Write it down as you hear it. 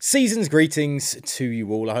Season's greetings to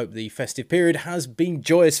you all. I hope the festive period has been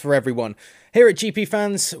joyous for everyone. Here at GP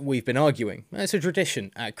Fans, we've been arguing. It's a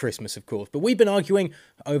tradition at Christmas, of course, but we've been arguing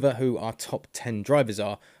over who our top 10 drivers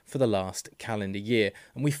are for the last calendar year.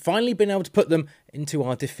 And we've finally been able to put them into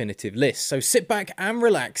our definitive list. So sit back and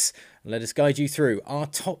relax and let us guide you through our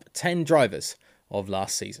top 10 drivers of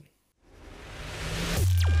last season.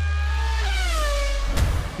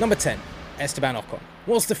 Number 10. Esteban Ocon.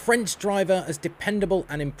 Was the French driver as dependable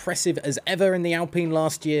and impressive as ever in the Alpine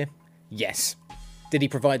last year? Yes. Did he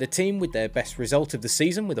provide the team with their best result of the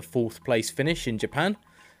season with a 4th place finish in Japan?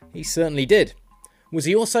 He certainly did. Was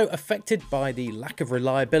he also affected by the lack of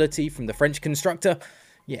reliability from the French constructor?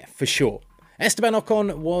 Yeah, for sure. Esteban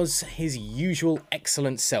Ocon was his usual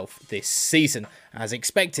excellent self this season, as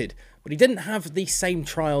expected, but he didn't have the same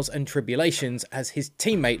trials and tribulations as his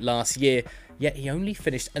teammate last year, yet he only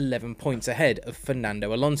finished 11 points ahead of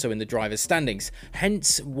Fernando Alonso in the drivers' standings,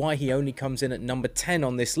 hence why he only comes in at number 10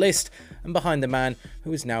 on this list, and behind the man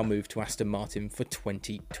who has now moved to Aston Martin for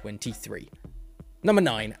 2023. Number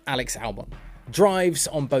 9, Alex Albon. Drives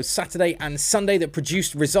on both Saturday and Sunday that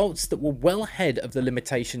produced results that were well ahead of the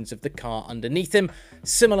limitations of the car underneath him,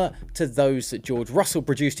 similar to those that George Russell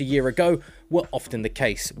produced a year ago, were often the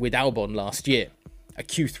case with Albon last year. A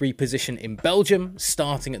Q3 position in Belgium,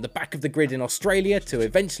 starting at the back of the grid in Australia to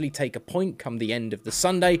eventually take a point come the end of the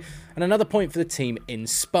Sunday, and another point for the team in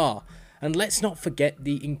Spa. And let's not forget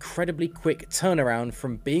the incredibly quick turnaround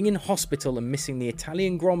from being in hospital and missing the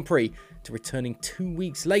Italian Grand Prix to returning 2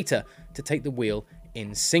 weeks later to take the wheel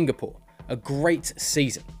in Singapore. A great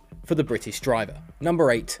season for the British driver.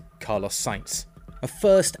 Number 8, Carlos Sainz. A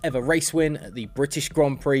first ever race win at the British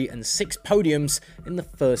Grand Prix and 6 podiums in the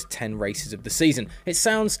first 10 races of the season. It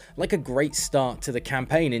sounds like a great start to the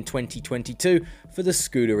campaign in 2022 for the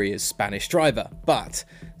Scuderia's Spanish driver, but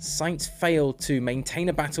Sainz failed to maintain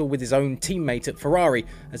a battle with his own teammate at Ferrari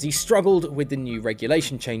as he struggled with the new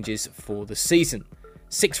regulation changes for the season.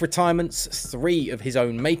 6 retirements, 3 of his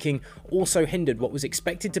own making, also hindered what was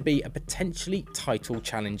expected to be a potentially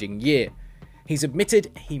title-challenging year. He's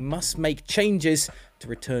admitted he must make changes to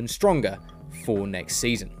return stronger for next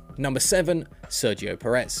season. Number 7, Sergio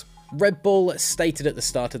Perez. Red Bull stated at the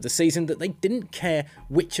start of the season that they didn't care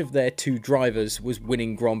which of their 2 drivers was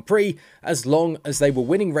winning Grand Prix as long as they were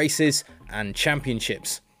winning races and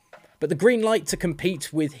championships. But the green light to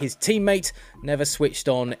compete with his teammate never switched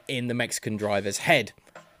on in the Mexican driver's head.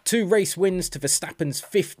 2 race wins to Verstappen's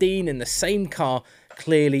 15 in the same car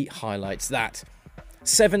clearly highlights that.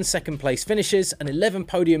 7 second place finishes and 11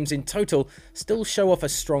 podiums in total still show off a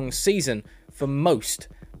strong season for most,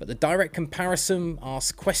 but the direct comparison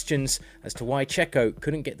asks questions as to why Checo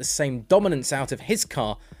couldn't get the same dominance out of his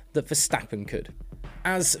car that Verstappen could.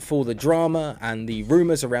 As for the drama and the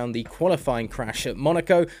rumours around the qualifying crash at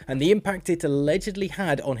Monaco and the impact it allegedly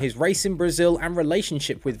had on his race in Brazil and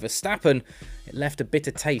relationship with Verstappen, it left a bitter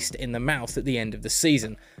taste in the mouth at the end of the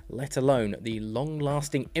season, let alone the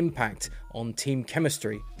long-lasting impact on team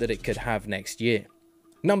chemistry that it could have next year.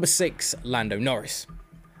 Number 6, Lando Norris.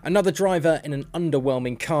 Another driver in an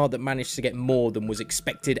underwhelming car that managed to get more than was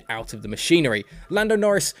expected out of the machinery. Lando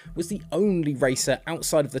Norris was the only racer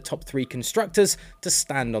outside of the top 3 constructors to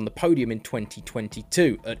stand on the podium in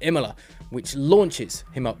 2022 at Imola, which launches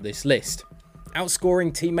him up this list.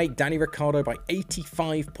 Outscoring teammate Danny Ricciardo by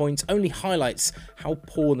 85 points only highlights how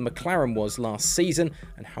poor the McLaren was last season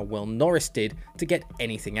and how well Norris did to get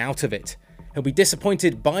anything out of it. He'll be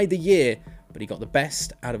disappointed by the year, but he got the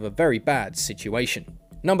best out of a very bad situation.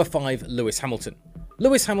 Number 5, Lewis Hamilton.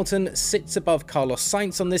 Lewis Hamilton sits above Carlos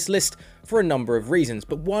Sainz on this list for a number of reasons,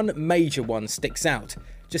 but one major one sticks out.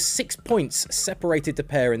 Just 6 points separated the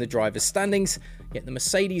pair in the drivers' standings, yet the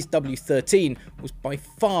Mercedes W13 was by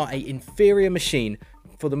far an inferior machine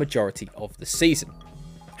for the majority of the season.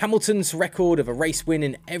 Hamilton's record of a race win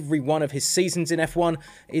in every one of his seasons in F1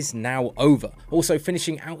 is now over, also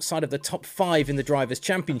finishing outside of the top 5 in the Drivers'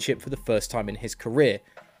 Championship for the first time in his career.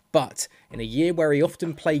 But in a year where he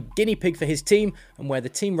often played guinea pig for his team and where the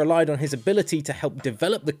team relied on his ability to help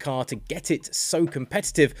develop the car to get it so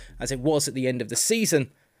competitive as it was at the end of the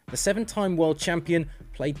season, the 7-time world champion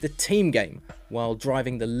played the team game while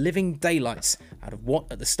driving the living daylights out of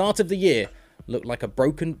what at the start of the year looked like a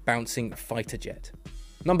broken bouncing fighter jet.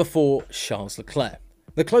 Number 4, Charles Leclerc.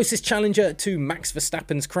 The closest challenger to Max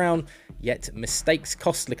Verstappen's crown, yet mistakes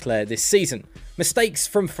cost Leclerc this season. Mistakes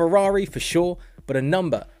from Ferrari for sure, but a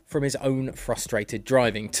number from his own frustrated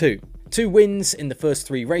driving too. 2 wins in the first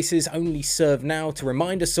 3 races only serve now to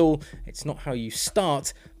remind us all it's not how you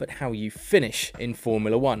start, but how you finish in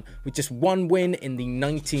Formula 1, with just 1 win in the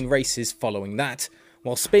 19 races following that.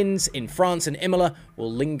 while spins in France and Imola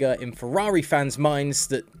will linger in Ferrari fans' minds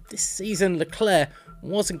that this season Leclerc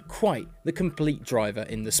wasn't quite the complete driver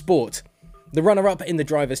in the sport. The runner-up in the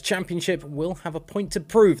Drivers' Championship will have a point to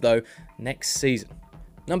prove though next season.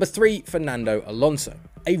 Number 3, Fernando Alonso.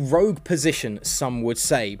 A rogue position, some would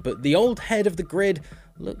say, but the old head of the grid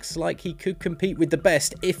looks like he could compete with the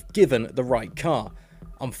best if given the right car.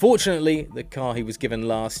 Unfortunately, the car he was given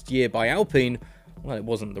last year by Alpine, well, it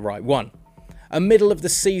wasn't the right one. A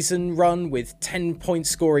middle-of-the-season run with 10-point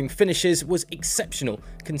scoring finishes was exceptional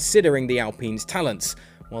considering the Alpine's talents,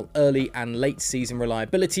 while early and late-season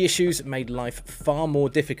reliability issues made life far more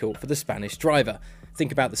difficult for the Spanish driver.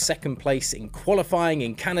 Think about the second place in qualifying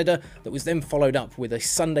in Canada that was then followed up with a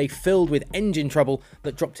Sunday filled with engine trouble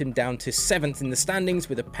that dropped him down to 7th in the standings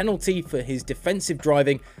with a penalty for his defensive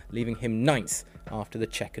driving, leaving him 9th after the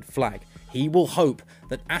checkered flag. He will hope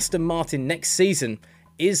that Aston Martin next season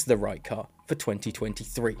is the right car for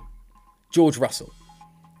 2023. George Russell.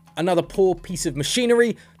 Another poor piece of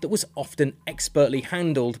machinery that was often expertly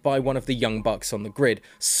handled by one of the young bucks on the grid.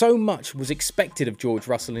 So much was expected of George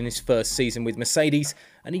Russell in his first season with Mercedes,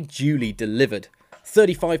 and he duly delivered.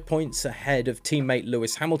 35 points ahead of teammate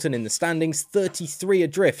Lewis Hamilton in the standings, 33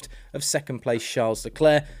 adrift of second place Charles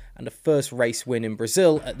Leclerc, and a first race win in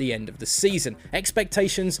Brazil at the end of the season.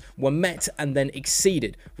 Expectations were met and then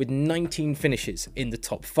exceeded with 19 finishes in the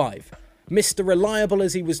top 5. Mr. Reliable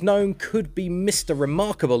as he was known could be Mr.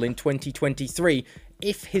 Remarkable in 2023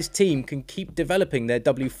 if his team can keep developing their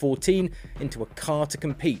W14 into a car to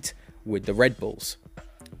compete with the Red Bulls.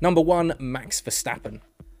 Number 1, Max Verstappen.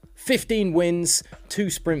 15 wins, 2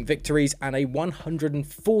 sprint victories and a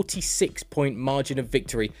 146-point margin of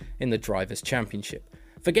victory in the Drivers' Championship.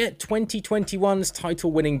 Forget 2021's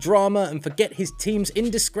title-winning drama and forget his team's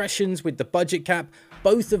indiscretions with the budget cap,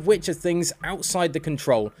 both of which are things outside the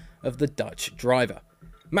control of the Dutch driver.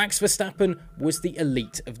 Max Verstappen was the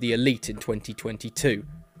elite of the elite in 2022.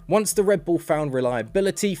 Once the Red Bull found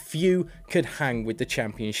reliability, few could hang with the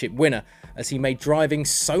championship winner, as he made driving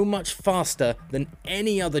so much faster than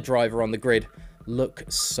any other driver on the grid look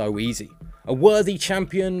so easy. A worthy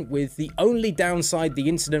champion with the only downside the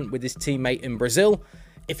incident with his teammate in Brazil.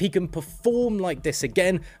 If he can perform like this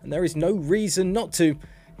again, and there is no reason not to,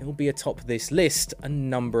 he'll be atop this list a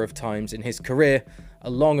number of times in his career,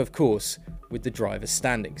 along of course with the driver's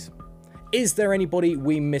standings. Is there anybody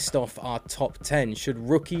we missed off our top 10? Should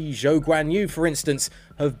rookie Zhou Guanyu, for instance,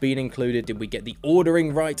 have been included? Did we get the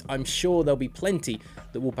ordering right? I'm sure there'll be plenty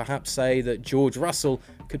that will perhaps say that George Russell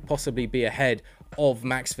could possibly be ahead of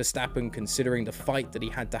Max Verstappen, considering the fight that he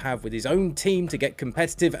had to have with his own team to get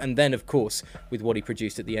competitive, and then of course with what he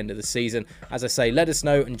produced at the end of the season. As I say, let us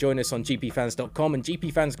know and join us on gpfans.com and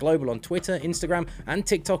GPFans Global on Twitter, Instagram and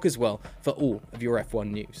TikTok as well for all of your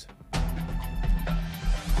F1 news.